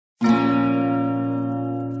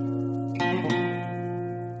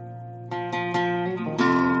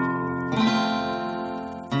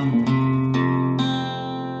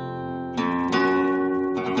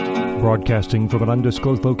Broadcasting from an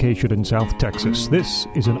undisclosed location in South Texas, this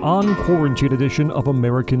is an on-quarantine edition of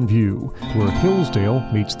American View, where Hillsdale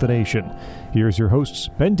meets the nation. Here's your hosts,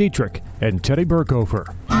 Ben Dietrich and Teddy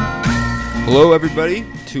Burkhofer. Hello, everybody,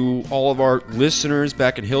 to all of our listeners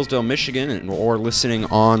back in Hillsdale, Michigan, or listening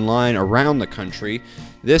online around the country.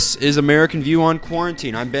 This is American View on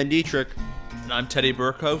Quarantine. I'm Ben Dietrich. And I'm Teddy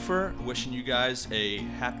Burkhofer, wishing you guys a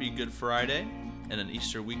happy Good Friday and an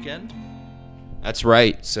Easter weekend. That's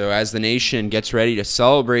right. So as the nation gets ready to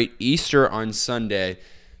celebrate Easter on Sunday,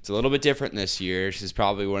 it's a little bit different this year. This is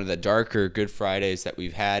probably one of the darker Good Fridays that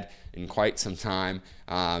we've had in quite some time.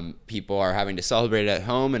 People are having to celebrate at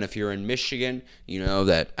home, and if you're in Michigan, you know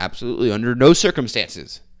that absolutely under no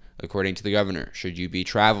circumstances, according to the governor, should you be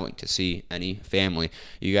traveling to see any family.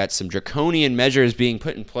 You got some draconian measures being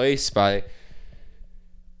put in place by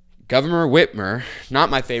Governor Whitmer, not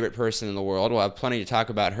my favorite person in the world. We'll have plenty to talk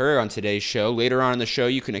about her on today's show. Later on in the show,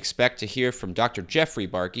 you can expect to hear from Dr. Jeffrey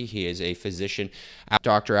Barkey. He is a physician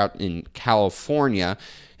doctor out in California,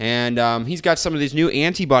 and he's got some of these new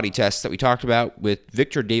antibody tests that we talked about with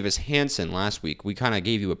Victor Davis Hanson last week. We kind of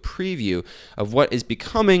gave you a preview of what is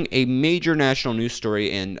becoming a major national news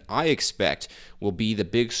story, and I expect will be the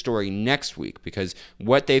big story next week, because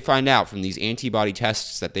what they find out from these antibody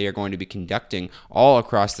tests that they are going to be conducting all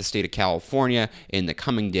across the state of California in the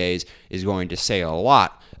coming days is going to say a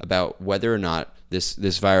lot about whether or not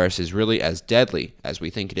this virus is really as deadly as we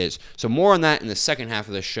think it is. So more on that in the second half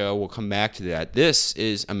of the show. We'll come back to that. This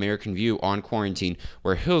is American View on Quarantine,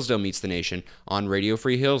 where Hillsdale meets the nation on Radio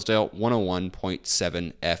Free Hillsdale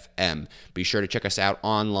 101.7 FM. Be sure to check us out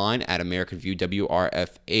online at American View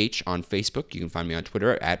WRFH on Facebook. You can find me on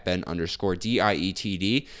Twitter at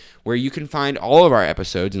Ben_DIETD, where you can find all of our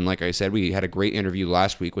episodes. And like I said, we had a great interview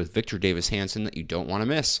last week with Victor Davis Hanson that you don't want to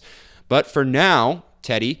miss. But for now,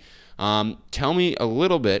 Teddy, tell me a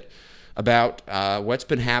little bit about what's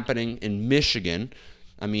been happening in Michigan.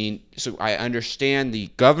 I mean, so I understand the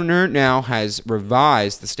governor now has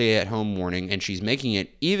revised the stay-at-home warning, and she's making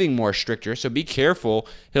it even more stricter. So be careful,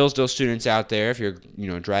 Hillsdale students out there, if you're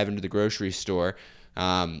driving to the grocery store.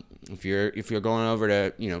 If you're going over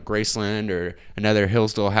to Graceland or another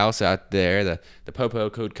Hillsdale house out there, the Popo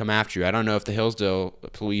could come after you. I don't know if the Hillsdale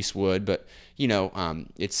police would, but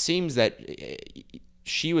it seems that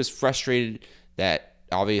she was frustrated that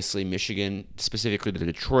obviously Michigan, specifically the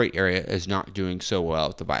Detroit area, is not doing so well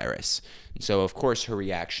with the virus. And so, of course, her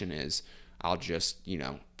reaction is, I'll just,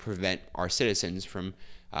 prevent our citizens from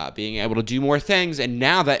being able to do more things. And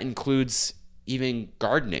now that includes even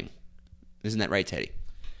gardening. Isn't that right, Teddy?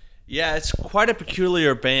 Yeah, it's quite a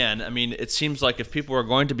peculiar ban. I mean, it seems like if people are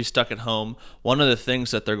going to be stuck at home, one of the things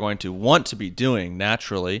that they're going to want to be doing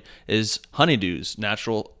naturally is honeydews,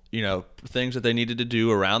 natural things that they needed to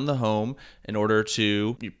do around the home in order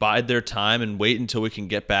to bide their time and wait until we can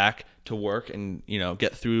get back to work and,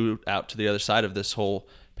 get through out to the other side of this whole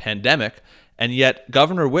pandemic. And yet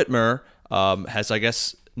Governor Whitmer has, I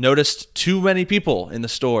guess, noticed too many people in the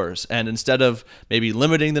stores. And instead of maybe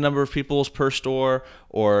limiting the number of people per store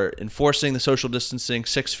or enforcing the social distancing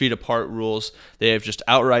 6 feet apart rules, they have just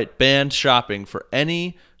outright banned shopping for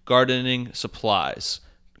any gardening supplies.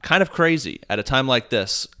 Kind of crazy at a time like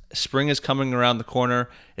this. Spring is coming around the corner.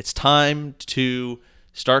 It's time to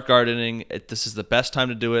start gardening. This is the best time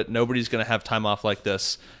to do it. Nobody's going to have time off like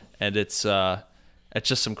this. And it's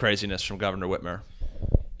just some craziness from Governor Whitmer.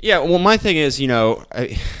 Yeah, well, my thing is,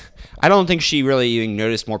 I don't think she really even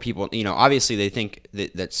noticed more people. Obviously they think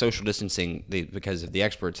that social distancing, because of the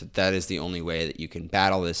experts, that is the only way that you can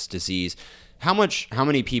battle this disease. How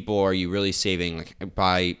many people are you really saving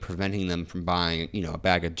by preventing them from buying, a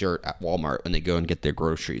bag of dirt at Walmart when they go and get their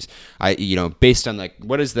groceries? Based on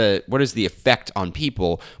what is the effect on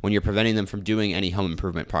people when you're preventing them from doing any home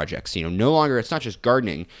improvement projects? No longer, it's not just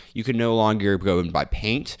gardening. You can no longer go and buy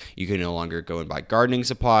paint. You can no longer go and buy gardening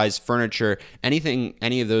supplies, furniture, anything,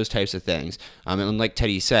 any of those types of things. And like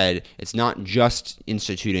Teddy said, it's not just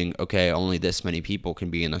instituting, only this many people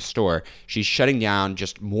can be in the store. She's shutting down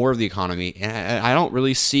just more of the economy. And I don't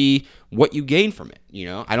really see what you gain from it.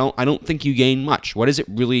 I don't think you gain much. What does it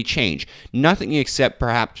really change? Nothing, except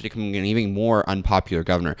perhaps becoming an even more unpopular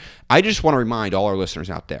governor. I just want to remind all our listeners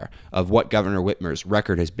out there of what Governor Whitmer's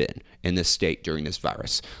record has been in this state during this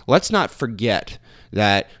virus. Let's not forget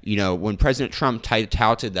that, when President Trump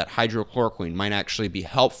touted that hydrochloroquine might actually be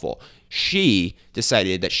helpful, she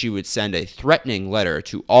decided that she would send a threatening letter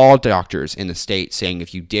to all doctors in the state saying,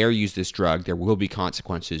 if you dare use this drug, there will be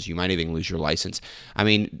consequences. You might even lose your license. I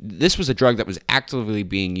mean, this was a drug that was actively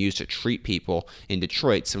being used to treat people in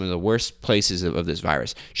Detroit, some of the worst places of this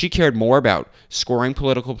virus. She cared more about scoring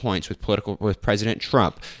political points with President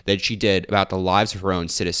Trump than she did about the lives of her own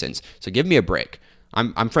citizens. So give me a break.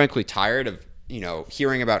 I'm frankly tired of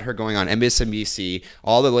hearing about her going on MSNBC,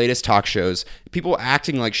 all the latest talk shows, people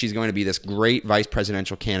acting like she's going to be this great vice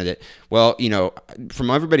presidential candidate. Well, from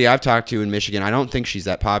everybody I've talked to in Michigan, I don't think she's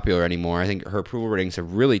that popular anymore. I think her approval ratings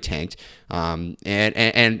have really tanked.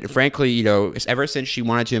 And frankly, ever since she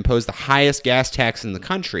wanted to impose the highest gas tax in the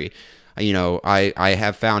country, I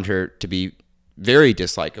have found her to be very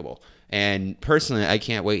dislikable. And personally, I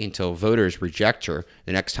can't wait until voters reject her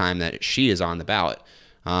the next time that she is on the ballot.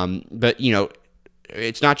 But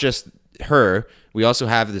it's not just her. We also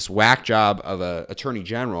have this whack job of a attorney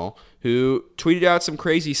general who tweeted out some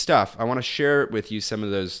crazy stuff. I want to share with you some of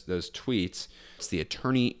those tweets. It's the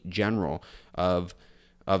attorney general of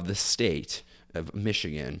the state of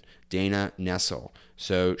Michigan, Dana Nessel.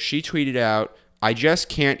 So she tweeted out, "I just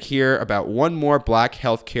can't hear about one more black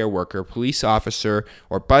healthcare worker, police officer,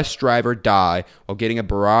 or bus driver die while getting a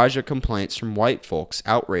barrage of complaints from white folks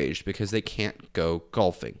outraged because they can't go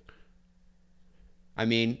golfing." I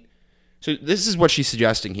mean, so this is what she's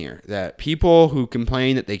suggesting here, that people who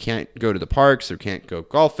complain that they can't go to the parks or can't go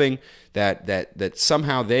golfing, that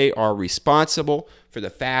somehow they are responsible for the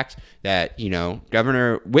fact that,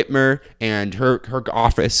 Governor Whitmer and her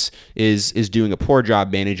office is doing a poor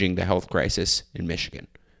job managing the health crisis in Michigan.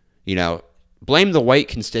 Blame the white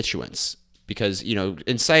constituents because,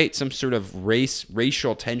 incite some sort of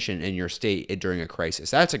racial tension in your state during a crisis.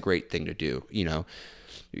 That's a great thing to do,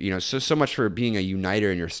 so much for being a uniter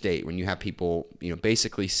in your state when you have people,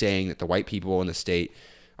 basically saying that the white people in the state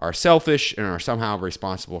are selfish and are somehow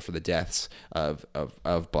responsible for the deaths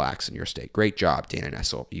of blacks in your state. Great job, Dana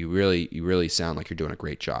Nessel. You really sound like you're doing a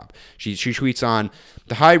great job. She tweets on,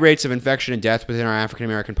 "The high rates of infection and death within our African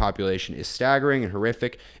American population is staggering and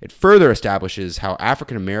horrific. It further establishes how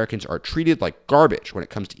African Americans are treated like garbage when it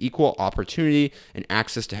comes to equal opportunity and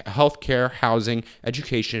access to health care, housing,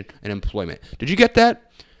 education, and employment." Did you get that?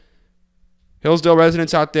 Hillsdale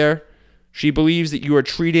residents out there, she believes that you are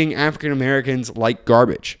treating African Americans like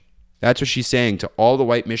garbage. That's what she's saying to all the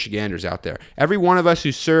white Michiganders out there. Every one of us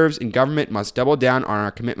who serves in government must double down on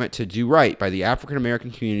our commitment to do right by the African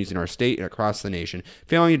American communities in our state and across the nation.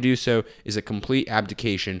 Failing to do so is a complete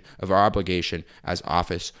abdication of our obligation as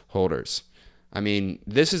office holders. I mean,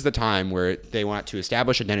 this is the time where they want to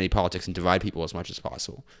establish identity politics and divide people as much as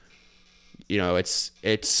possible.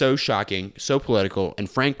 It's so shocking, so political, and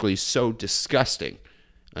frankly, so disgusting.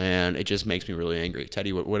 And it just makes me really angry.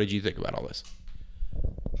 Teddy, what did you think about all this?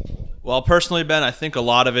 Well, personally, Ben, I think a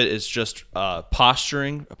lot of it is just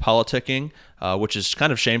posturing, politicking, which is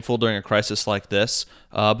kind of shameful during a crisis like this,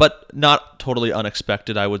 but not totally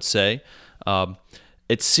unexpected, I would say.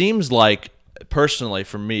 It seems like, personally,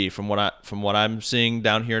 for me, from what I'm seeing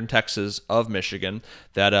down here in Texas of Michigan,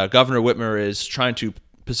 that Governor Whitmer is trying to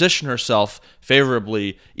position herself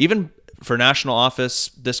favorably, even for national office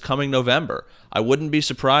this coming November. I wouldn't be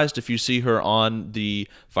surprised if you see her on the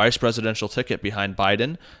vice presidential ticket behind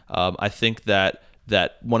Biden. I think that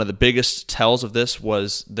one of the biggest tells of this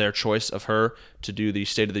was their choice of her to do the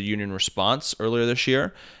State of the Union response earlier this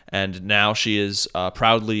year. And now she is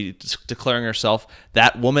proudly declaring herself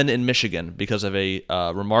that woman in Michigan because of a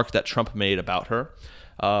remark that Trump made about her.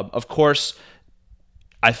 Of course,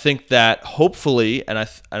 I think that hopefully, I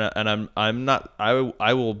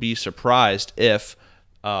will be surprised if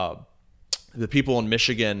the people in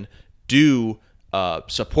Michigan do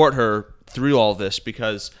support her through all this,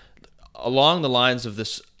 because along the lines of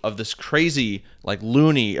this crazy, like,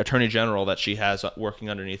 loony attorney general that she has working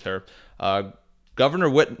underneath her, Governor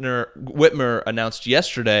Whitmer announced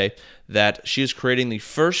yesterday that she is creating the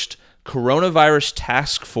first coronavirus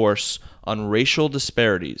task force on racial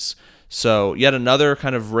disparities. So yet another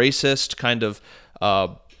kind of racist, kind of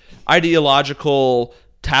ideological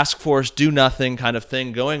task force, do nothing kind of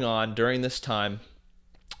thing going on during this time,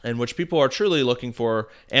 in which people are truly looking for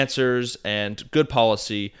answers and good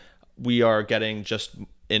policy. We are getting, just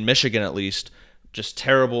in Michigan at least, just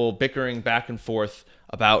terrible bickering back and forth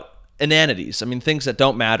about inanities. I mean, things that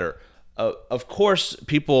don't matter. Of course,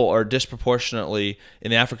 people are disproportionately,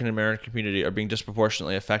 in the African American community, are being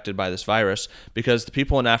disproportionately affected by this virus, because the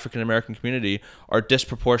people in the African American community are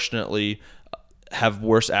disproportionately have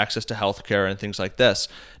worse access to health care and things like this.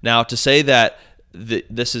 Now, to say that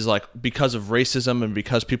this is like because of racism and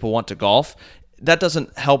because people want to golf, that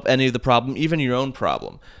doesn't help any of the problem, even your own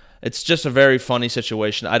problem. It's just a very funny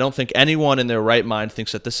situation. I don't think anyone in their right mind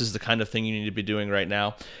thinks that this is the kind of thing you need to be doing right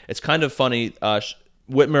now. It's kind of funny.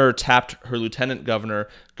 Whitmer tapped her lieutenant governor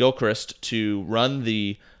Gilchrist to run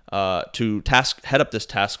the head up this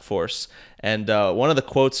task force. And one of the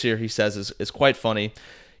quotes here he says is quite funny.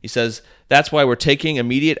 He says, "That's why we're taking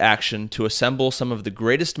immediate action to assemble some of the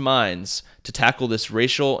greatest minds to tackle this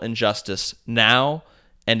racial injustice now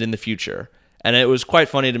and in the future." And it was quite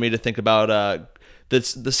funny to me to think about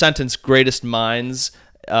the sentence "greatest minds"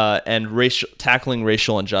 and tackling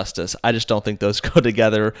racial injustice. I just don't think those go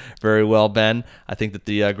together very well, Ben. I think that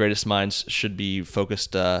the greatest minds should be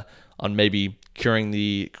focused on maybe curing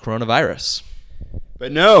the coronavirus.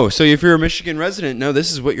 But no, so if you're a Michigan resident, no,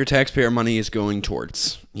 this is what your taxpayer money is going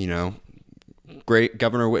towards. Great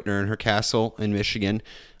Governor Whitmer and her castle in Michigan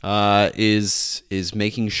is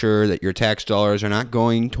making sure that your tax dollars are not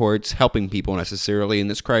going towards helping people necessarily in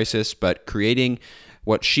this crisis, but creating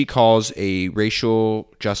what she calls a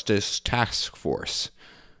racial justice task force.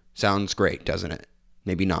 Sounds great, doesn't it?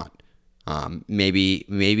 Maybe not.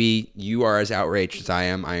 Maybe you are as outraged as I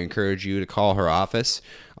am. I encourage you to call her office.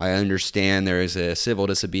 I understand there is a civil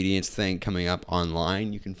disobedience thing coming up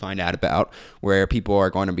online you can find out about, where people are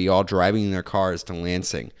going to be all driving their cars to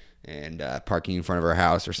Lansing and parking in front of her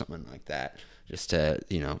house or something like that, just to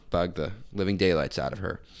bug the living daylights out of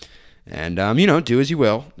her. And do as you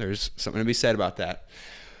will. There's something to be said about that.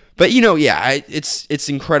 But it's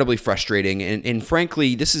incredibly frustrating, and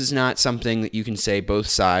frankly, this is not something that you can say both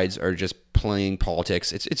sides are just playing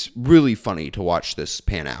politics. It's really funny to watch this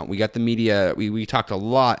pan out. We got the media. We talked a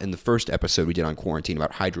lot in the first episode we did on quarantine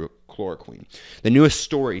about hydrochloroquine. The newest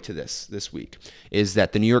story to this week is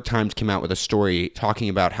that the New York Times came out with a story talking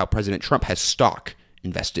about how President Trump has stock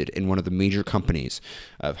invested in one of the major companies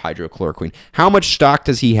of hydrochloroquine. How much stock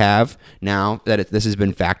does he have now that this has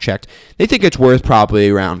been fact-checked? They think it's worth probably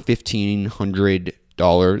around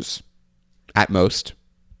 $1,500 at most.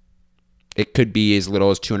 It could be as little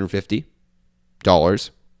as $250.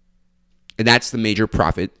 And that's the major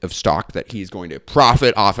profit of stock that he's going to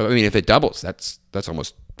profit off of. I mean, if it doubles, that's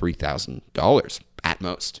almost $3,000 at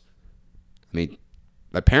most. I mean,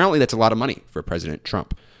 apparently that's a lot of money for President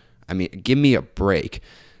Trump. I mean, give me a break.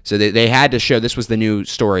 So they had to show, this was the new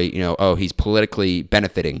story, he's politically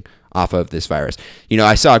benefiting off of this virus.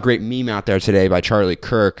 I saw a great meme out there today by Charlie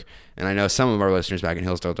Kirk, and I know some of our listeners back in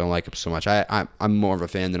Hillsdale don't like him so much. I'm more of a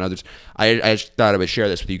fan than others. I just thought I would share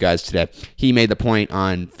this with you guys today. He made the point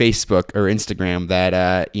on Facebook or Instagram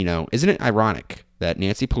that, isn't it ironic that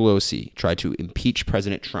Nancy Pelosi tried to impeach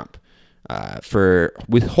President Trump for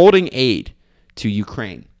withholding aid to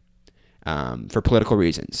Ukraine? For political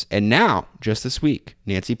reasons. And now, just this week,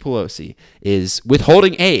 Nancy Pelosi is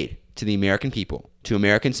withholding aid to the American people, to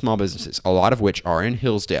American small businesses, a lot of which are in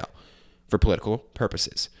Hillsdale, for political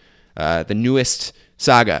purposes. The newest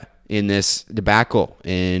saga in this debacle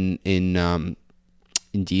in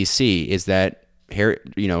D.C. is that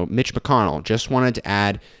Mitch McConnell just wanted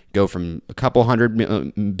to go from a couple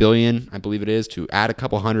 $100 billion, I believe it is, to add a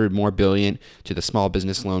couple $100 more billion to the small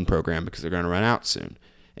business loan program because they're going to run out soon.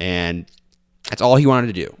 And that's all he wanted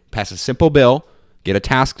to do. Pass a simple bill, get a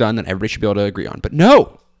task done that everybody should be able to agree on. But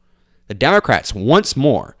no, the Democrats once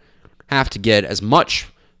more have to get as much,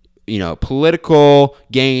 political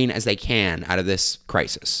gain as they can out of this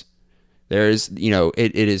crisis. There's,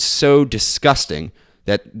 it is so disgusting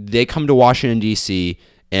that they come to Washington, D.C.,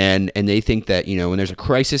 and they think that, when there's a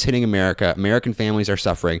crisis hitting America, American families are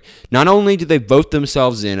suffering. Not only do they vote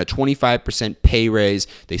themselves in a 25% pay raise,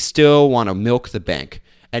 they still want to milk the bank.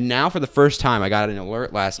 And now for the first time, I got an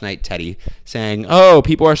alert last night, Teddy, saying,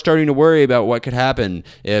 people are starting to worry about what could happen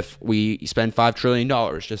if we spend $5 trillion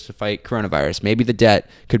just to fight coronavirus. Maybe the debt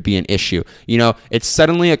could be an issue. It's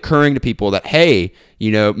suddenly occurring to people that, hey,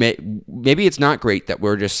 maybe it's not great that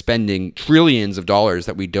we're just spending trillions of dollars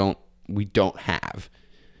that we don't have.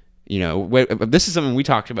 This is something we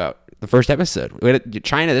talked about the first episode.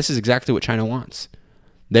 China, this is exactly what China wants.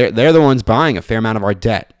 They're the ones buying a fair amount of our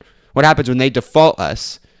debt. What happens when they default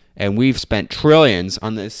us and we've spent trillions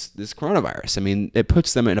on this coronavirus? I mean, it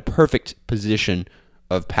puts them in a perfect position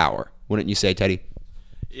of power. Wouldn't you say, Teddy?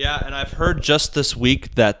 Yeah, and I've heard just this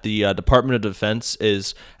week that the Department of Defense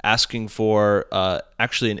is asking for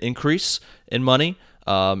actually an increase in money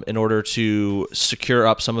in order to secure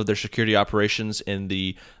up some of their security operations in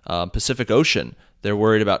the Pacific Ocean. They're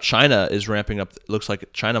worried about China is ramping up. It looks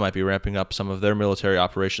like China might be ramping up some of their military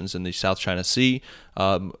operations in the South China Sea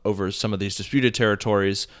over some of these disputed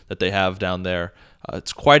territories that they have down there.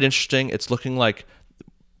 It's quite interesting. It's looking like,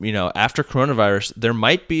 after coronavirus, there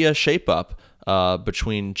might be a shape-up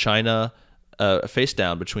between China, a face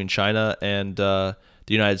down between China and the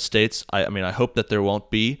United States. I hope that there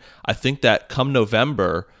won't be. I think that come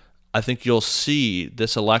November, I think you'll see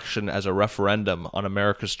this election as a referendum on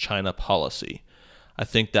America's China policy. I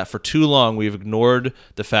think that for too long we've ignored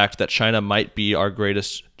the fact that China might be our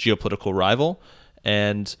greatest geopolitical rival,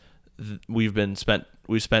 and we've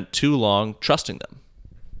spent too long trusting them.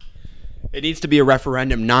 It needs to be a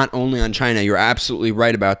referendum not only on China, you're absolutely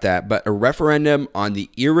right about that, but a referendum on the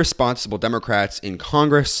irresponsible Democrats in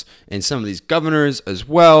Congress and some of these governors as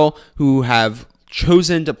well who have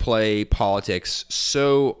chosen to play politics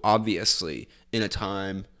so obviously in a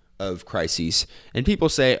time of crises. And people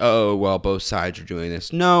say, oh, well, both sides are doing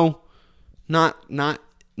this. No, not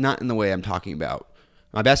in the way I'm talking about.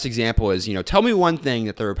 My best example is, tell me one thing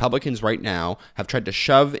that the Republicans right now have tried to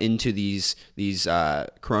shove into these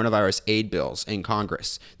coronavirus aid bills in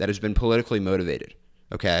Congress that has been politically motivated.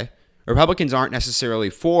 Okay, Republicans aren't necessarily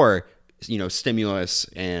for stimulus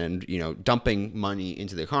and dumping money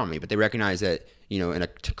into the economy, but they recognize that in a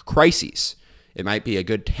crisis, it might be a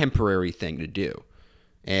good temporary thing to do.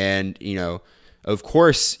 And of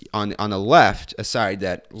course, on the left, a side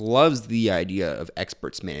that loves the idea of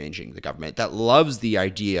experts managing the government, that loves the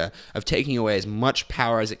idea of taking away as much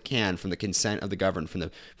power as it can from the consent of the governed, from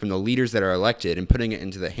the leaders that are elected, and putting it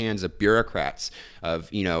into the hands of bureaucrats, of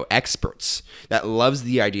experts, that loves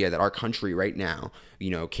the idea that our country right now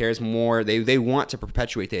cares more. They want to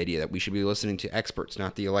perpetuate the idea that we should be listening to experts,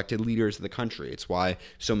 not the elected leaders of the country. It's why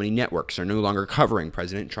so many networks are no longer covering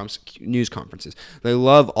President Trump's news conferences. They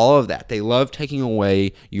love all of that. They love taking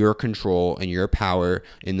away your control and your power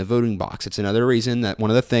in the voting box. It's another reason that one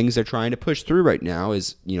of the things they're trying to push through right now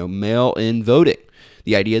is, mail-in voting.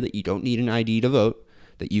 The idea that you don't need an ID to vote,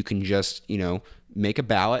 that you can just, make a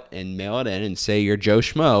ballot and mail it in and say you're Joe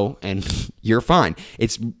Schmo and you're fine.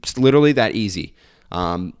 It's literally that easy.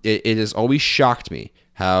 It has always shocked me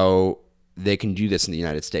how they can do this in the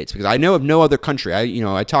United States, because I know of no other country.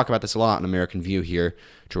 I talk about this a lot on American View here,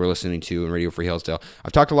 which we're listening to in Radio Free Hillsdale.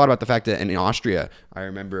 I've talked a lot about the fact that in Austria, I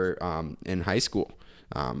remember in high school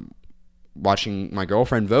watching my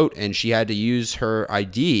girlfriend vote, and she had to use her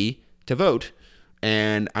ID to vote.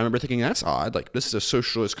 And I remember thinking, that's odd. Like, this is a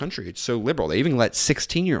socialist country. It's so liberal. They even let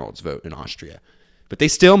 16-year-olds vote in Austria. But they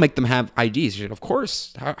still make them have IDs. Of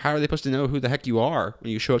course. How are they supposed to know who the heck you are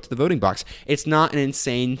when you show up to the voting box? It's not an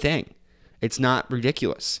insane thing. It's not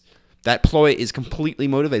ridiculous. That ploy is completely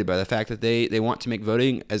motivated by the fact that they want to make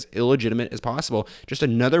voting as illegitimate as possible. Just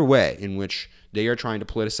another way in which they are trying to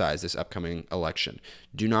politicize this upcoming election.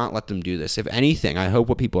 Do not let them do this. If anything, I hope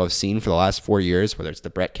what people have seen for the last 4 years, whether it's the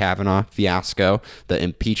Brett Kavanaugh fiasco, the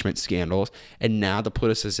impeachment scandals, and now the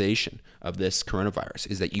politicization of this coronavirus,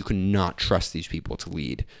 is that you cannot trust these people to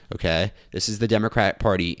lead, okay? This is the Democrat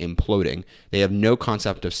Party imploding. They have no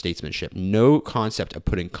concept of statesmanship, no concept of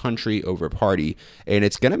putting country over party, and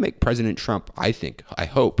it's going to make President Trump, I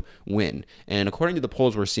hope, win. And according to the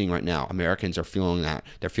polls we're seeing right now, Americans are feeling that.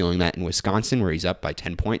 They're feeling that in Wisconsin, where he's up by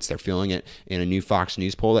 10 points. They're feeling it in a new Fox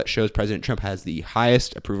News poll that shows President Trump has the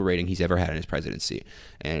highest approval rating he's ever had in his presidency.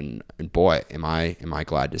 And boy, am I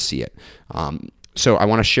glad to see it. So I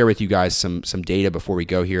want to share with you guys some data before we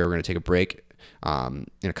go here. We're going to take a break in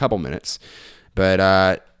a couple minutes.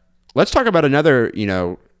 But let's talk about another,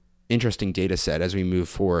 interesting data set as we move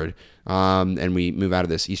forward and we move out of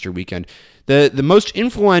this Easter weekend. The most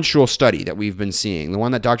influential study that we've been seeing, the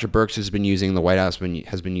one that Dr. Birx has been using, the White House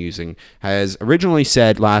has been using, has originally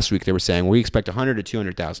said last week, they were saying, we expect 100 to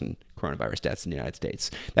 200,000 coronavirus deaths in the United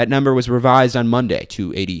States. That number was revised on Monday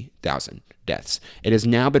to 80,000 deaths. It has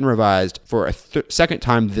now been revised for a second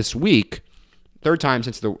time this week, third time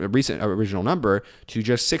since the recent original number, to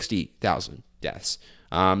just 60,000 deaths.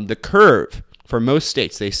 The curve for most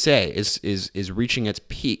states, they say, is reaching its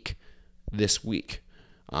peak this week.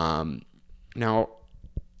 Now,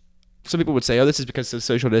 some people would say, oh, this is because of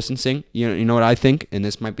social distancing. You know what I think? And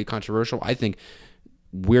this might be controversial. I think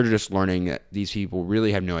we're just learning that these people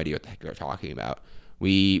really have no idea what the heck they're talking about.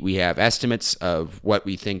 We have estimates of what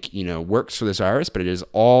we think, works for this virus, but it is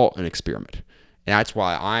all an experiment. And that's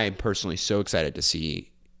why I'm personally so excited to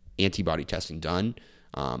see antibody testing done,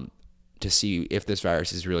 to see if this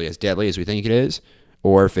virus is really as deadly as we think it is,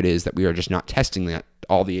 or if it is that we are just not testing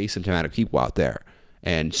all the asymptomatic people out there.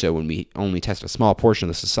 And so when we only test a small portion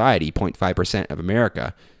of the society, 0.5% of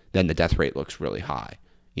America, then the death rate looks really high.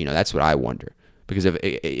 That's what I wonder. Because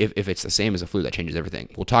if it's the same as a flu, that changes everything.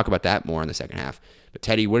 We'll talk about that more in the second half. But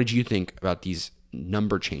Teddy, what did you think about these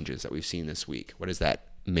number changes that we've seen this week? What does that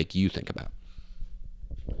make you think about?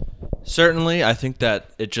 Certainly, I think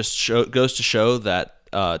that it just goes to show that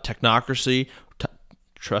technocracy,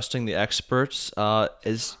 trusting the experts,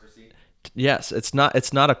 is... Yes, it's not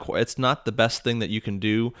the best thing that you can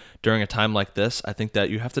do during a time like this. I think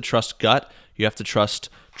that you have to trust gut. You have to trust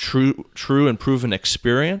true and proven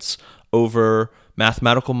experience over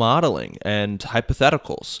mathematical modeling and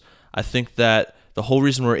hypotheticals. I think that the whole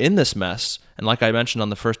reason we're in this mess, and like I mentioned on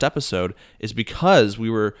the first episode, is because we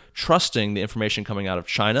were trusting the information coming out of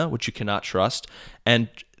China, which you cannot trust. And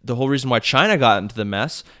the whole reason why China got into the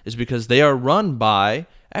mess is because they are run by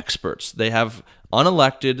experts. They have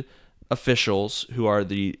unelected officials who are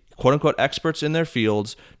the quote-unquote experts in their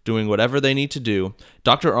fields doing whatever they need to do.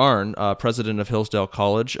 Dr. Arnn, president of Hillsdale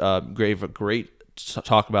College, gave a great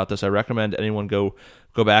talk about this. I recommend anyone go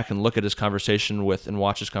back and look at his conversation and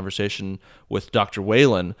watch his conversation with Dr.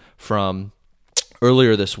 Whalen from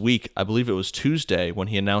earlier this week. I believe it was Tuesday when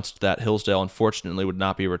he announced that Hillsdale unfortunately would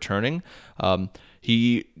not be returning.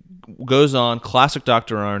 He goes on, classic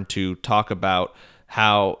Dr. Arnn, to talk about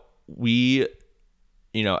how we,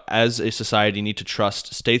 as a society, need to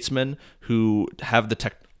trust statesmen who have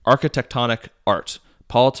the architectonic art.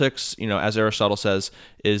 Politics, as Aristotle says,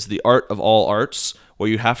 is the art of all arts, where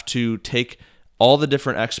you have to take all the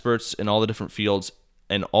different experts in all the different fields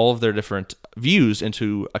and all of their different views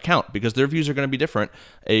into account, because their views are going to be different.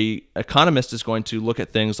 An economist is going to look at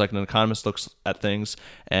things like an economist looks at things,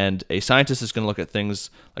 and a scientist is going to look at things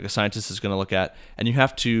like a scientist is going to look at, and you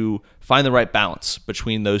have to find the right balance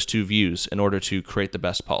between those two views in order to create the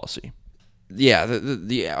best policy. Yeah,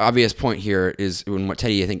 the obvious point here is, when what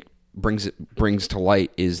Teddy, I think, brings to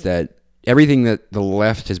light is that everything that the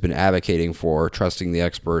left has been advocating for, trusting the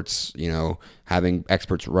experts, having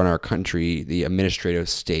experts run our country, the administrative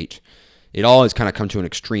state, it all has kind of come to an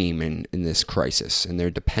extreme in this crisis and their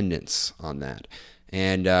dependence on that.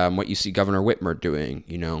 And what you see Governor Whitmer doing,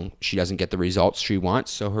 she doesn't get the results she wants,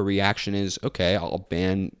 so her reaction is, okay, I'll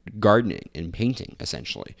ban gardening and painting,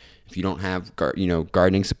 essentially. If you don't have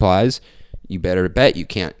gardening supplies, you better bet you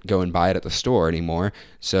can't go and buy it at the store anymore.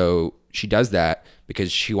 So she does that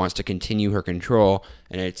because she wants to continue her control,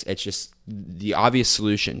 and it's just the obvious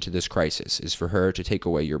solution to this crisis is for her to take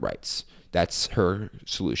away your rights. That's her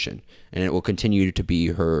solution, and it will continue to be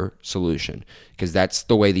her solution because that's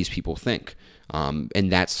the way these people think,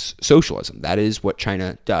 and that's socialism. That is what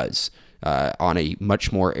China does on a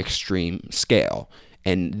much more extreme scale,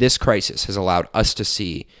 and this crisis has allowed us to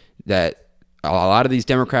see that a lot of these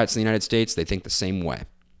Democrats in the United States, they think the same way.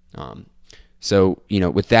 So,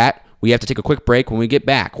 with that, we have to take a quick break. When we get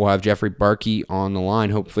back, we'll have Jeffrey Barkey on the line,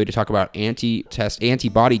 hopefully to talk about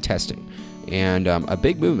antibody testing and a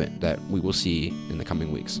big movement that we will see in the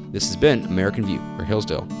coming weeks. This has been American View, where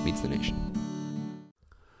Hillsdale meets the nation.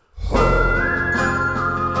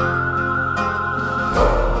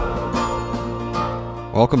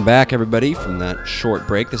 Welcome back, everybody, from that short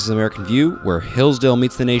break. This is American View, where Hillsdale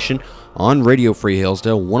meets the nation on Radio Free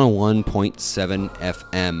Hillsdale 101.7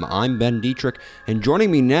 FM. I'm Ben Dietrich, and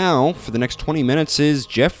joining me now for the next 20 minutes is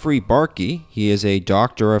Jeffrey Barkey. He is a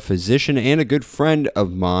doctor, a physician, and a good friend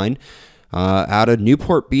of mine out of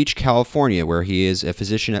Newport Beach, California, where he is a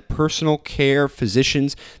physician at Personal Care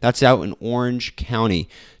Physicians. That's out in Orange County.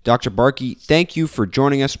 Dr. Barkey, thank you for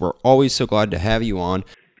joining us. We're always so glad to have you on.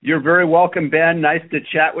 You're very welcome, Ben. Nice to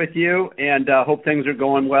chat with you, and hope things are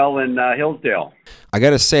going well in Hillsdale. I got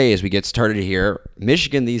to say, as we get started here,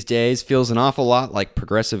 Michigan these days feels an awful lot like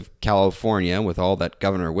progressive California with all that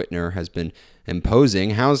Governor Whitmer has been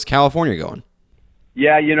imposing. How's California going?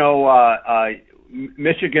 Yeah,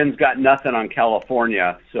 Michigan's got nothing on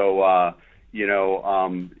California, so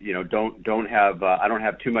don't have I don't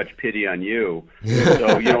have too much pity on you.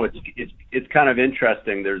 So it's kind of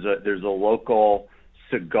interesting. There's a local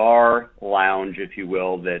cigar lounge, if you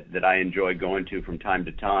will, that I enjoy going to from time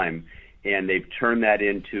to time, and they've turned that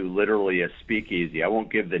into literally a speakeasy. I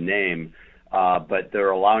won't give the name, but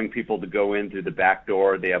they're allowing people to go in through the back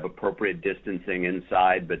door. They have appropriate distancing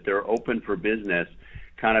inside, but they're open for business,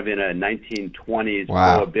 kind of in a 1920s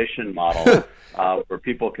prohibition model, where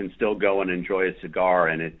people can still go and enjoy a cigar,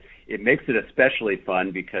 and it makes it especially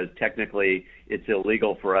fun because technically it's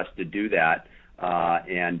illegal for us to do that,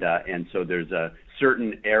 and so there's a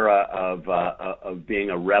certain era of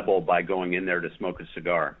being a rebel by going in there to smoke a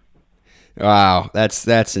cigar. Wow,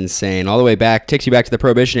 that's insane. All the way back, takes you back to the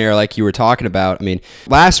Prohibition era like you were talking about. I mean,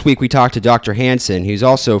 last week we talked to Dr. Hansen, who's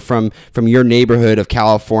also from your neighborhood of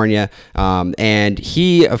California, and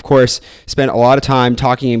he, of course, spent a lot of time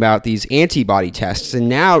talking about these antibody tests, and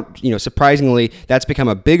now, surprisingly, that's become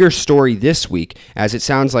a bigger story this week, as it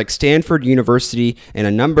sounds like Stanford University and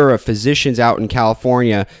a number of physicians out in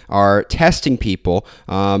California are testing people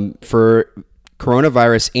for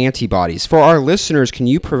coronavirus antibodies. For our listeners, can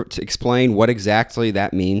you explain what exactly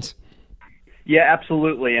that means? Yeah,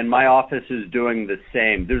 absolutely. And my office is doing the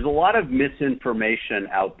same. There's a lot of misinformation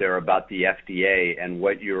out there about the FDA, and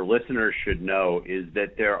what your listeners should know is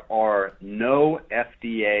that there are no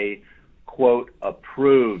FDA, quote,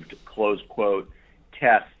 approved, close quote,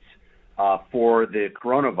 tests for the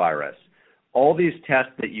coronavirus. All these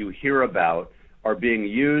tests that you hear about are being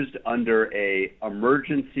used under a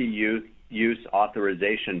emergency use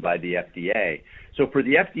authorization by the FDA. So for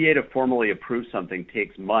the FDA to formally approve something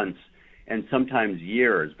takes months and sometimes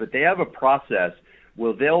years, but they have a process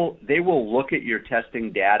where they will look at your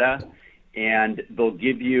testing data and they'll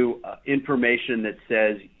give you information that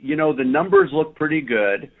says, you know, the numbers look pretty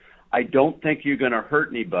good. I don't think you're going to hurt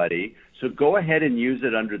anybody, so go ahead and use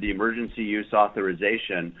it under the emergency use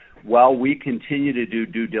authorization while we continue to do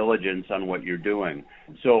due diligence on what you're doing.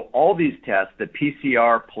 So all these tests, the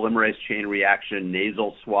PCR, polymerase chain reaction,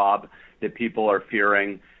 nasal swab that people are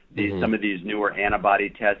fearing, some of these newer antibody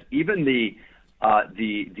tests, even the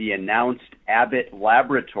announced Abbott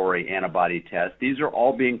laboratory antibody test, these are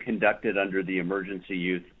all being conducted under the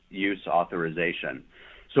emergency use authorization.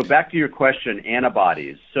 So back to your question,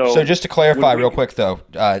 antibodies. So just to clarify real quick, though,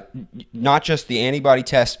 not just the antibody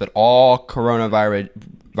tests, but all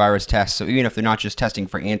coronavirus tests. So even if they're not just testing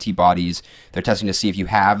for antibodies, they're testing to see if you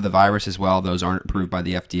have the virus as well. Those aren't approved by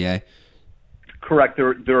the FDA? Correct.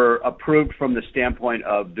 They're approved from the standpoint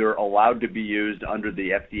of they're allowed to be used under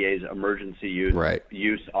the FDA's emergency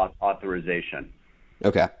use authorization.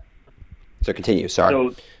 Okay. So continue.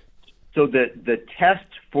 Sorry. So the test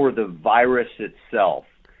for the virus itself,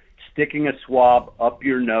 sticking a swab up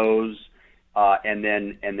your nose, and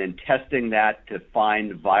then testing that to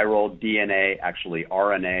find viral DNA, actually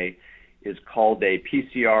RNA, is called a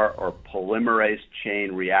PCR or polymerase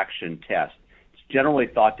chain reaction test. It's generally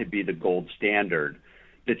thought to be the gold standard.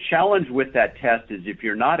 The challenge with that test is if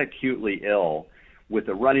you're not acutely ill with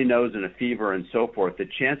a runny nose and a fever and so forth, the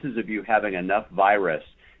chances of you having enough virus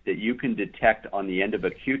that you can detect on the end of a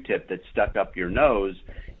Q-tip that's stuck up your nose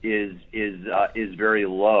is very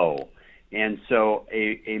low. And so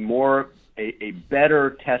a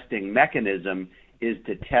better testing mechanism is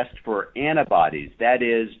to test for antibodies. That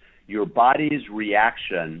is, your body's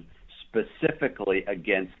reaction specifically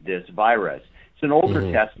against this virus. It's an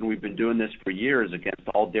older test, and we've been doing this for years against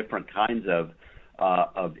all different kinds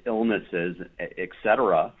of illnesses, et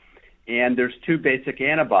cetera. And there's two basic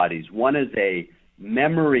antibodies. One is a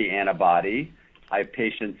memory antibody. I have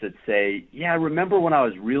patients that say, yeah, I remember when I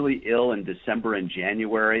was really ill in December and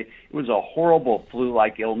January. It was a horrible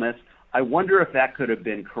flu-like illness. I wonder if that could have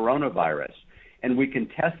been coronavirus. And we can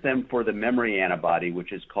test them for the memory antibody,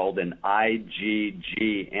 which is called an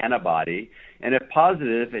IgG antibody. And if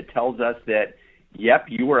positive, it tells us that, yep,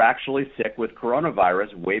 you were actually sick with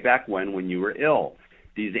coronavirus way back when you were ill.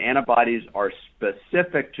 These antibodies are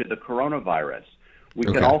specific to the coronavirus.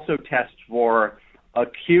 We can also test for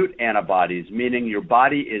acute antibodies, meaning your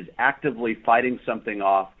body is actively fighting something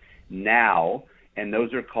off now, and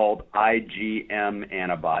those are called IgM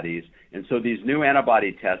antibodies. And so these new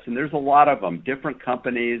antibody tests, and there's a lot of them, different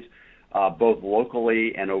companies, both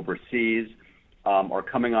locally and overseas, are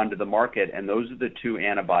coming onto the market, and those are the two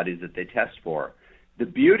antibodies that they test for. The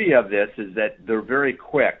beauty of this is that they're very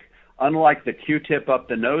quick. Unlike the Q-tip up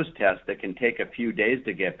the nose test that can take a few days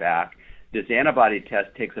to get back, this antibody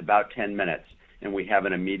test takes about 10 minutes, and we have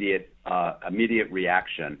an immediate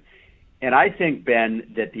reaction. And I think,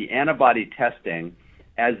 Ben, that the antibody testing,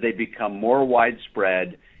 as they become more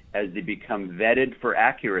widespread, as they become vetted for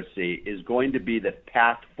accuracy, is going to be the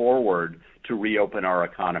path forward to reopen our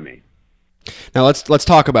economy. Now let's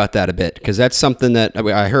talk about that a bit, because that's something that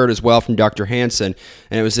I heard as well from Dr. Hansen,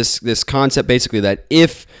 and it was this concept basically that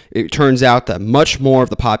if it turns out that much more of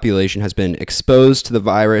the population has been exposed to the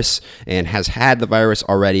virus and has had the virus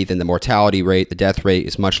already, then the mortality rate, the death rate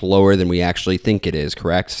is much lower than we actually think it is,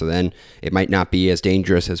 correct? So then it might not be as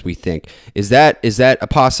dangerous as we think. Is that a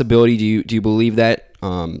possibility? Do you believe that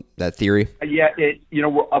theory? Yeah,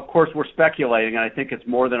 of course we're speculating, and I think it's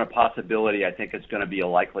more than a possibility. I think it's going to be a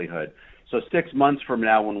likelihood. So 6 months from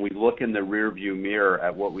now, when we look in the rearview mirror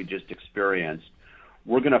at what we just experienced,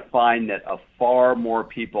 we're going to find that far more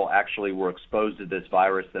people actually were exposed to this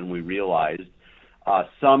virus than we realized.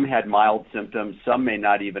 Some had mild symptoms, some may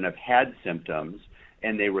not even have had symptoms,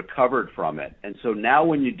 and they recovered from it. And so now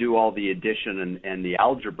when you do all the addition and the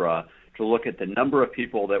algebra to look at the number of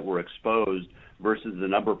people that were exposed versus the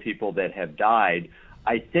number of people that have died,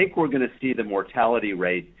 I think we're going to see the mortality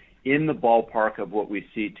rate in the ballpark of what we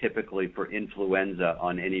see typically for influenza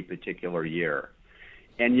on any particular year.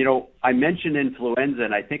 And, I mentioned influenza,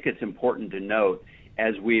 and I think it's important to note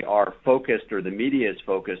as we are focused, or the media is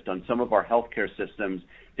focused, on some of our healthcare systems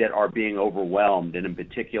that are being overwhelmed, and in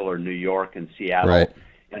particular New York and Seattle, right,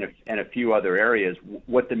 and a few other areas.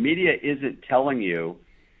 What the media isn't telling you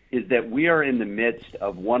is that we are in the midst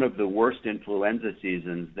of one of the worst influenza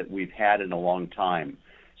seasons that we've had in a long time.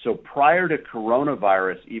 So prior to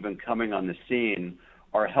coronavirus even coming on the scene,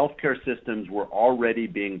 our healthcare systems were already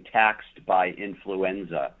being taxed by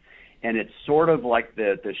influenza. And it's sort of like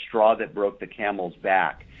the straw that broke the camel's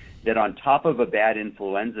back, that on top of a bad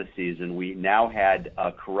influenza season, we now had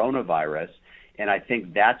a coronavirus, and I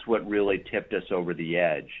think that's what really tipped us over the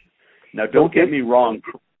edge. Now, don't get me wrong,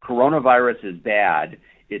 coronavirus is bad.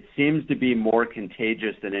 It seems to be more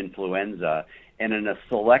contagious than influenza, and in a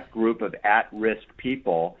select group of at-risk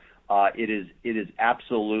people, it is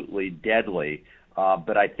absolutely deadly.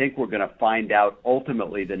 But I think we're going to find out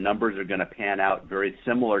ultimately the numbers are going to pan out very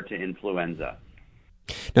similar to influenza.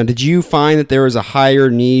 Now, did you find that there was a higher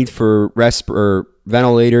need for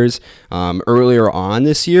ventilators earlier on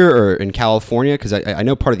this year, or in California? Because I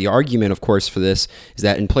know part of the argument, of course, for this is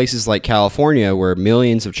that in places like California, where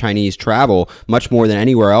millions of Chinese travel, much more than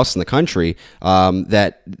anywhere else in the country,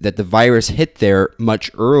 that the virus hit there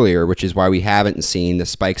much earlier, which is why we haven't seen the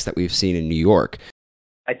spikes that we've seen in New York.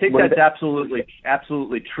 I think that's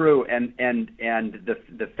absolutely true, and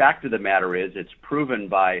the fact of the matter is, it's proven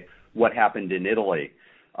by what happened in Italy.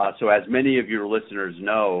 So as many of your listeners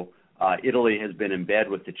know, Italy has been in bed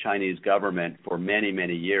with the Chinese government for many,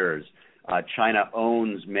 many years. China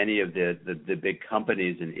owns many of the big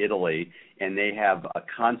companies in Italy, and they have a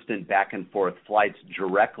constant back and forth flights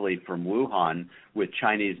directly from Wuhan with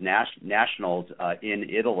Chinese nationals in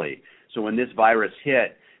Italy. So when this virus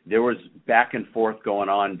hit, there was back and forth going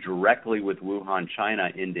on directly with Wuhan, China,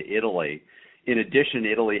 into Italy. In addition,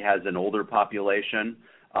 Italy has an older population.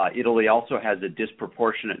 Italy also has a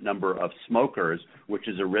disproportionate number of smokers, which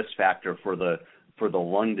is a risk factor for the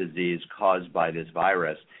lung disease caused by this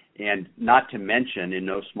virus. And not to mention, in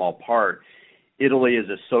no small part, Italy is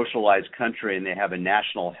a socialized country, and they have a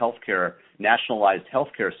nationalized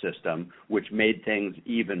healthcare system, which made things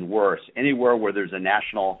even worse. Anywhere where there's a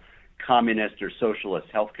national communist or socialist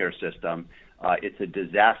healthcare system, it's a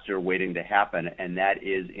disaster waiting to happen, and that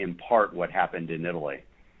is in part what happened in Italy.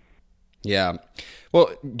 Yeah.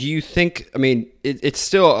 Well, do you think, I mean, it's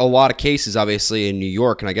still a lot of cases, obviously, in New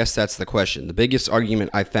York, and I guess that's the question. The biggest argument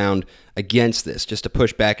I found against this, just to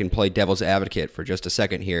push back and play devil's advocate for just a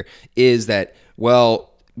second here, is that, well,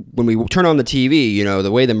 when we turn on the TV, you know, the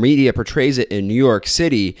way the media portrays it in New York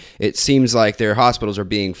City, it seems like their hospitals are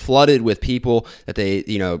being flooded with people that they,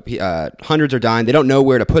 you know, hundreds are dying. They don't know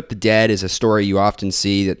where to put the dead is a story you often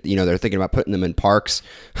see that, you know, they're thinking about putting them in parks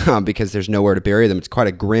because there's nowhere to bury them. It's quite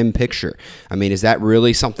a grim picture. I mean, is that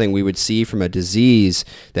really something we would see from a disease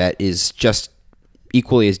that is just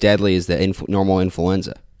equally as deadly as the normal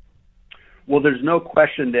influenza? Well, there's no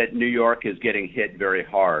question that New York is getting hit very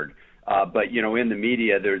hard. But, you know, in the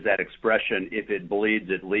media, there's that expression, if it bleeds,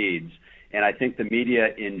 it leads. And I think the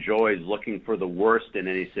media enjoys looking for the worst in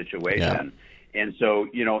any situation. Yeah. And so,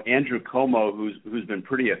 you know, Andrew Cuomo, who's been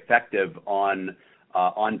pretty effective on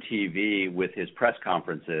TV with his press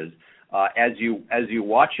conferences, as you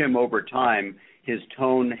watch him over time, his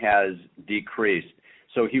tone has decreased.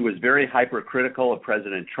 So he was very hypercritical of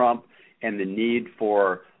President Trump and the need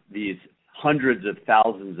for these hundreds of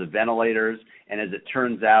thousands of ventilators, and as it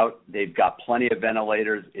turns out, they've got plenty of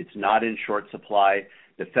ventilators. It's not in short supply.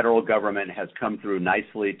 The federal government has come through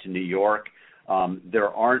nicely to New York. There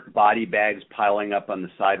aren't body bags piling up on the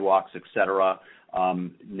sidewalks, et cetera.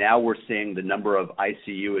 Now we're seeing the number of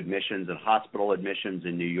ICU admissions and hospital admissions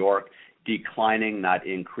in New York declining, not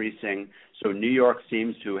increasing. So New York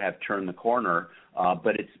seems to have turned the corner,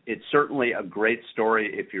 but it's certainly a great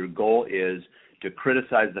story if your goal is to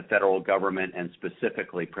criticize the federal government and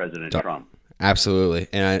specifically President Trump. Absolutely.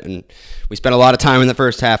 And we spent a lot of time in the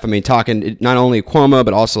first half, I mean, talking not only Cuomo,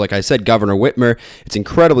 but also, like I said, Governor Whitmer. It's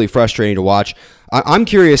incredibly frustrating to watch. I'm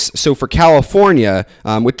curious, so for California,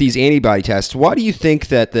 with these antibody tests, why do you think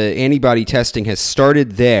that the antibody testing has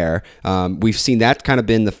started there? We've seen that kind of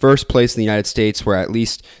been the first place in the United States where at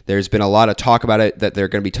least there's been a lot of talk about it, that they're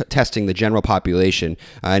going to be testing the general population.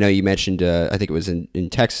 I know you mentioned, I think it was in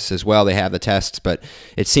Texas as well, they have the tests, but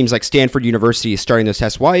it seems like Stanford University is starting those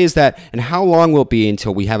tests. Why is that, and how long will it be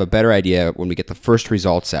until we have a better idea when we get the first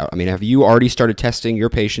results out? I mean, have you already started testing your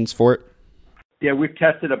patients for it? Yeah, we've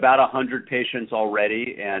tested about 100 patients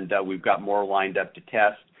already, and we've got more lined up to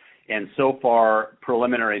test. And so far,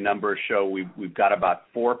 preliminary numbers show we've got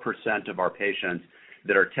about 4% of our patients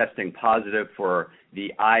that are testing positive for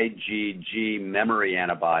the IgG memory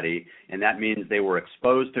antibody, and that means they were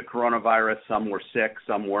exposed to coronavirus. Some were sick,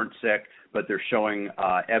 some weren't sick, but they're showing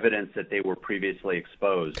evidence that they were previously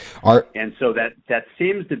exposed. And so that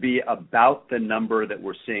seems to be about the number that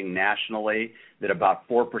we're seeing nationally, that about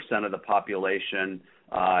 4% of the population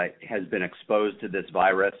has been exposed to this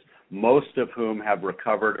virus, most of whom have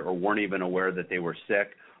recovered or weren't even aware that they were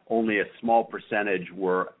sick. Only a small percentage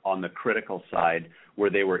were on the critical side, where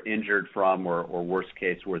they were injured from, or worst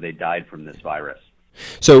case, where they died from this virus.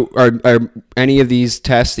 So are any of these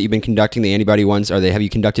tests that you've been conducting, the antibody ones, have you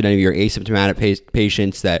conducted any of your asymptomatic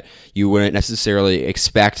patients that you wouldn't necessarily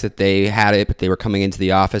expect that they had it, but they were coming into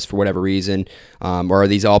the office for whatever reason? Or are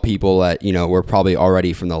these all people that, were probably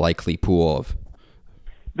already from the likely pool of?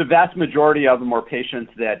 The vast majority of them are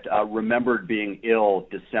patients that remembered being ill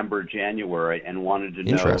December, January, and wanted to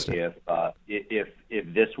know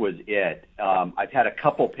if this was it. I've had a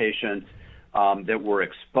couple patients that were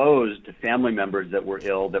exposed to family members that were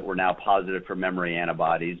ill that were now positive for memory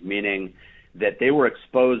antibodies, meaning that they were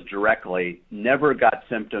exposed directly, never got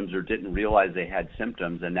symptoms or didn't realize they had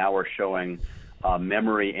symptoms, and now are showing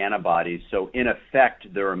memory antibodies. So in effect,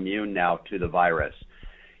 they're immune now to the virus.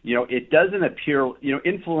 It doesn't appear,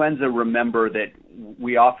 influenza, remember that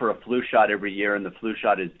we offer a flu shot every year, and the flu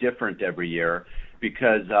shot is different every year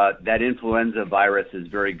because that influenza virus is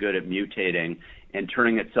very good at mutating and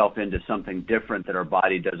turning itself into something different that our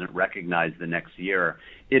body doesn't recognize the next year.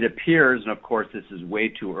 It appears, and of course this is way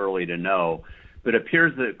too early to know, but it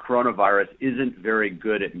appears that coronavirus isn't very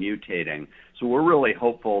good at mutating. So we're really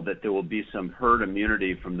hopeful that there will be some herd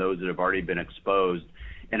immunity from those that have already been exposed,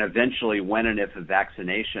 and eventually when and if a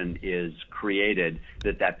vaccination is created,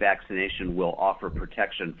 that vaccination will offer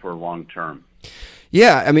protection for long term.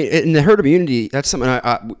 Yeah, I mean, in the herd immunity, that's something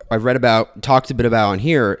I've read about, talked a bit about on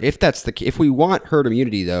here. If we want herd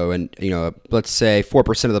immunity, though, and let's say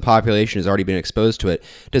 4% of the population has already been exposed to it,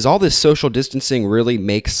 does all this social distancing really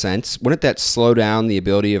make sense? Wouldn't that slow down the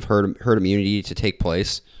ability of herd immunity to take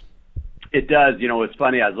place? It does. It's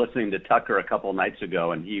funny. I was listening to Tucker a couple nights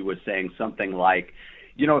ago, and he was saying something like,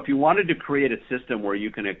 if you wanted to create a system where you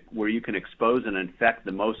can expose and infect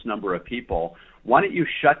the most number of people, why don't you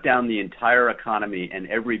shut down the entire economy and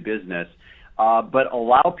every business, but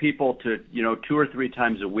allow people to, 2 or 3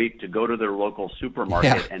 times a week to go to their local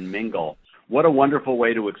supermarket and mingle? What a wonderful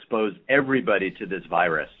way to expose everybody to this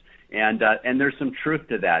virus. And there's some truth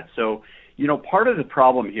to that. So, part of the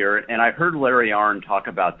problem here, and I heard Larry Arnn talk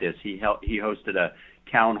about this. He hosted a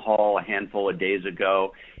town hall a handful of days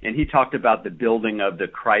ago, and he talked about the building of the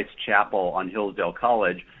Christ Chapel on Hillsdale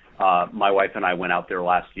College. My wife and I went out there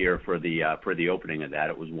last year for the opening of that.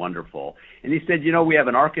 It was wonderful. And he said, we have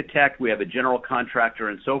an architect, we have a general contractor,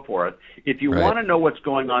 and so forth. If you want to know what's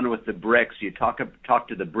going on with the bricks, you talk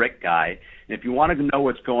to the brick guy. And if you want to know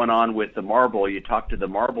what's going on with the marble, you talk to the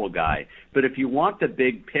marble guy. But if you want the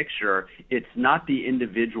big picture, it's not the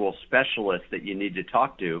individual specialist that you need to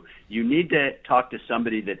talk to. You need to talk to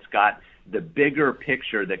somebody that's got the bigger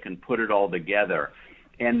picture that can put it all together.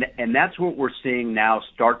 And that's what we're seeing now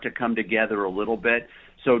start to come together a little bit.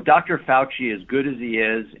 So Dr. Fauci, as good as he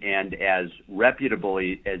is and as reputable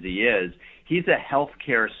as he is, he's a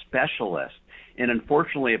healthcare specialist. And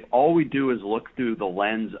unfortunately, if all we do is look through the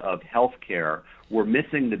lens of healthcare, we're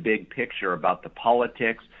missing the big picture about the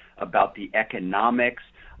politics, about the economics,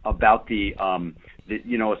 about the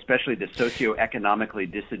especially the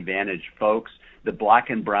socioeconomically disadvantaged folks, the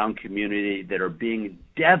Black and brown community that are being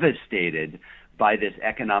devastated by this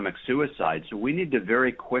economic suicide. So we need to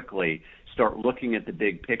very quickly start looking at the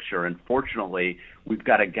big picture. Unfortunately, we've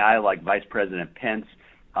got a guy like Vice President Pence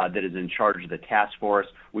that is in charge of the task force.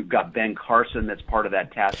 We've got Ben Carson that's part of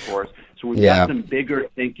that task force. So we've got some bigger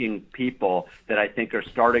thinking people that I think are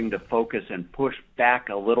starting to focus and push back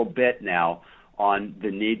a little bit now on the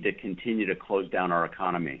need to continue to close down our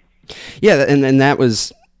economy. Yeah, and that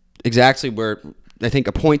was exactly where I think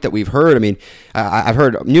a point that we've heard. I mean, I've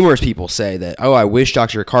heard numerous people say that, I wish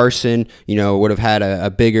Dr. Carson, would have had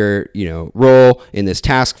a bigger, role in this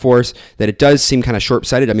task force, that it does seem kind of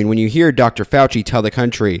short-sighted. I mean, when you hear Dr. Fauci tell the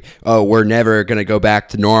country, we're never going to go back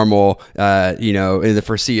to normal, in the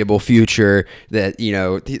foreseeable future, that,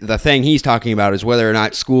 the thing he's talking about is whether or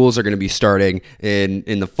not schools are going to be starting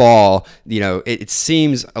in the fall, it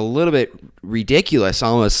seems a little bit ridiculous,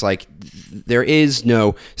 almost like there is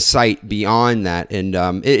no sight beyond that. And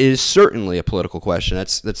it is certainly a political question.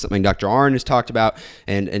 That's something Dr. Arnn has talked about,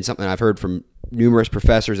 and something I've heard from numerous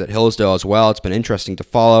professors at Hillsdale as well. It's been interesting to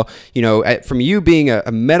follow. From you being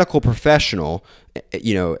a medical professional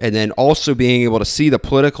and then also being able to see the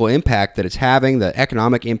political impact that it's having, the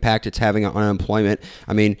economic impact it's having on unemployment.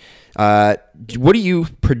 I mean, what do you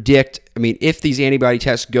predict? I mean, if these antibody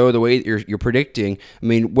tests go the way that you're predicting, I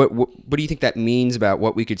mean, what do you think that means about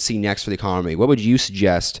what we could see next for the economy? What would you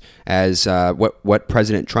suggest as what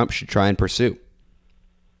President Trump should try and pursue?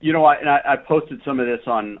 I posted some of this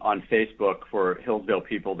on Facebook for Hillsdale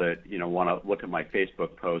people that want to look at my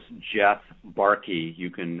Facebook post. Jeff Barkey, you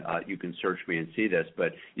can search me and see this.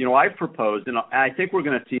 But I've proposed, and I think we're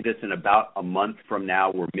going to see this in about a month from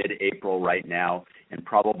now. We're mid-April right now, and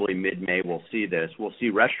probably mid-May we'll see this. We'll see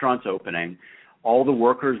restaurants opening. All the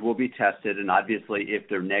workers will be tested, and obviously if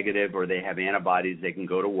they're negative or they have antibodies, they can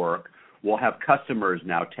go to work. We'll have customers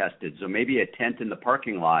now tested. So maybe a tent in the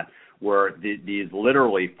parking lot where these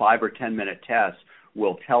literally 5 or 10 minute tests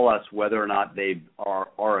will tell us whether or not they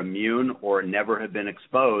are immune or never have been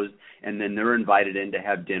exposed, and then they're invited in to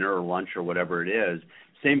have dinner or lunch or whatever it is.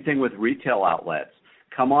 Same thing with retail outlets.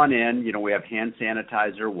 Come on in, we have hand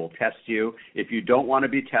sanitizer, we'll test you. If you don't want to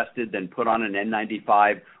be tested, then put on an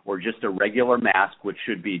N95 or just a regular mask, which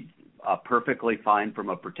should be perfectly fine from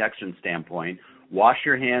a protection standpoint. Wash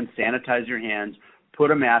your hands, sanitize your hands, put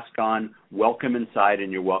a mask on, welcome inside,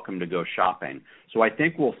 and you're welcome to go shopping. So I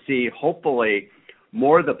think we'll see, hopefully,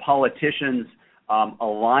 more of the politicians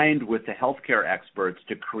aligned with the healthcare experts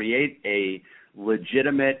to create a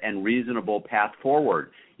legitimate and reasonable path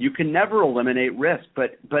forward. You can never eliminate risk,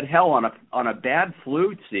 but hell, on a bad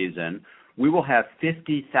flu season, we will have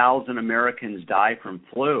 50,000 Americans die from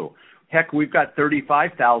flu. Heck, we've got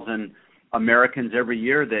 35,000 Americans every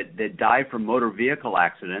year that die from motor vehicle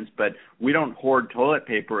accidents, but we don't hoard toilet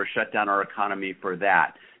paper or shut down our economy for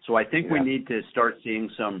that. So I think we need to start seeing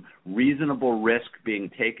some reasonable risk being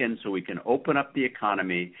taken so we can open up the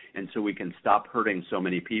economy and so we can stop hurting so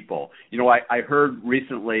many people. I heard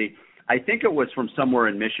recently, I think it was from somewhere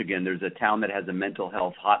in Michigan, there's a town that has a mental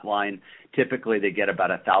health hotline. Typically they get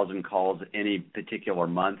about 1,000 calls any particular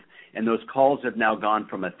month. And those calls have now gone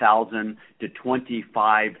from 1,000 to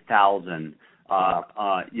 25,000,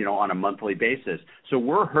 on a monthly basis. So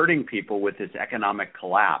we're hurting people with this economic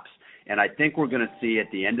collapse. And I think we're going to see at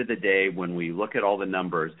the end of the day, when we look at all the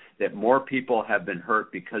numbers, that more people have been hurt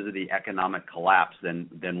because of the economic collapse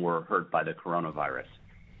than were hurt by the coronavirus.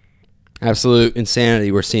 Absolute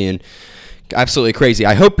insanity we're seeing. Absolutely crazy.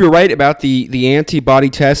 I hope you're right about the antibody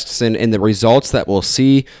tests and the results that we'll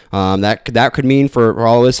see. That could mean for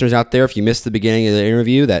all listeners out there, if you missed the beginning of the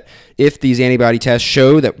interview, that if these antibody tests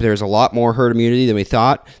show that there's a lot more herd immunity than we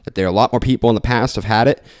thought, that there are a lot more people in the past have had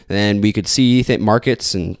it, then we could see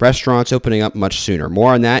markets and restaurants opening up much sooner.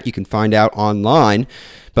 More on that you can find out online.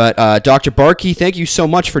 But Dr. Barkey, thank you so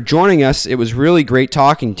much for joining us. It was really great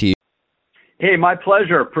talking to you. Hey, my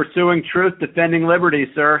pleasure. Pursuing truth, defending liberty,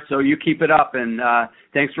 sir. So you keep it up, and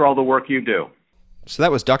thanks for all the work you do. So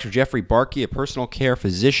that was Dr. Jeffrey Barkey, a personal care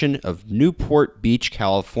physician of Newport Beach,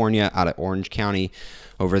 California, out of Orange County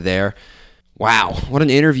over there. Wow, what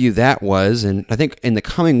an interview that was. And I think in the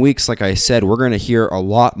coming weeks, like I said, we're going to hear a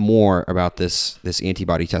lot more about this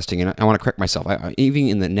antibody testing. And I want to correct myself. Even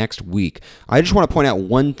in the next week, I just want to point out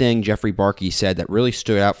one thing Jeffrey Barkey said that really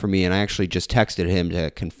stood out for me, and I actually just texted him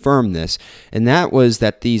to confirm this. And that was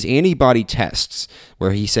that these antibody tests,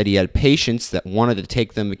 where he said he had patients that wanted to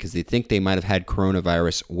take them because they think they might have had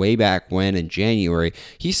coronavirus way back when in January.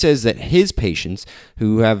 He says that his patients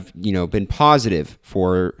who have, been positive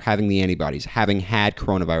for having the antibodies, having had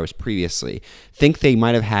coronavirus previously, think they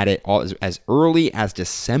might have had it as early as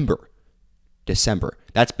December.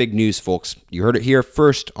 That's big news, folks. You heard it here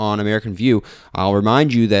first on American View. I'll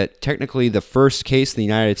remind you that technically the first case in the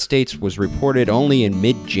United States was reported only in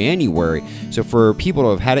mid-January. So for people to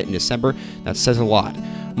have had it in December, that says a lot.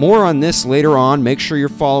 More on this later on. Make sure you're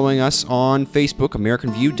following us on Facebook,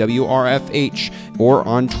 American View, WRFH, or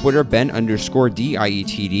on Twitter,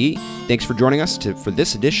 Ben_DIETD. Thanks for joining us for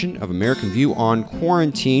this edition of American View on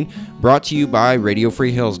Quarantine, brought to you by Radio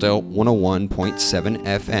Free Hillsdale 101.7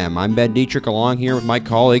 FM. I'm Ben Dietrich, along here with my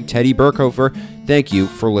colleague Teddy Burkhofer. Thank you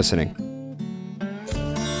for listening.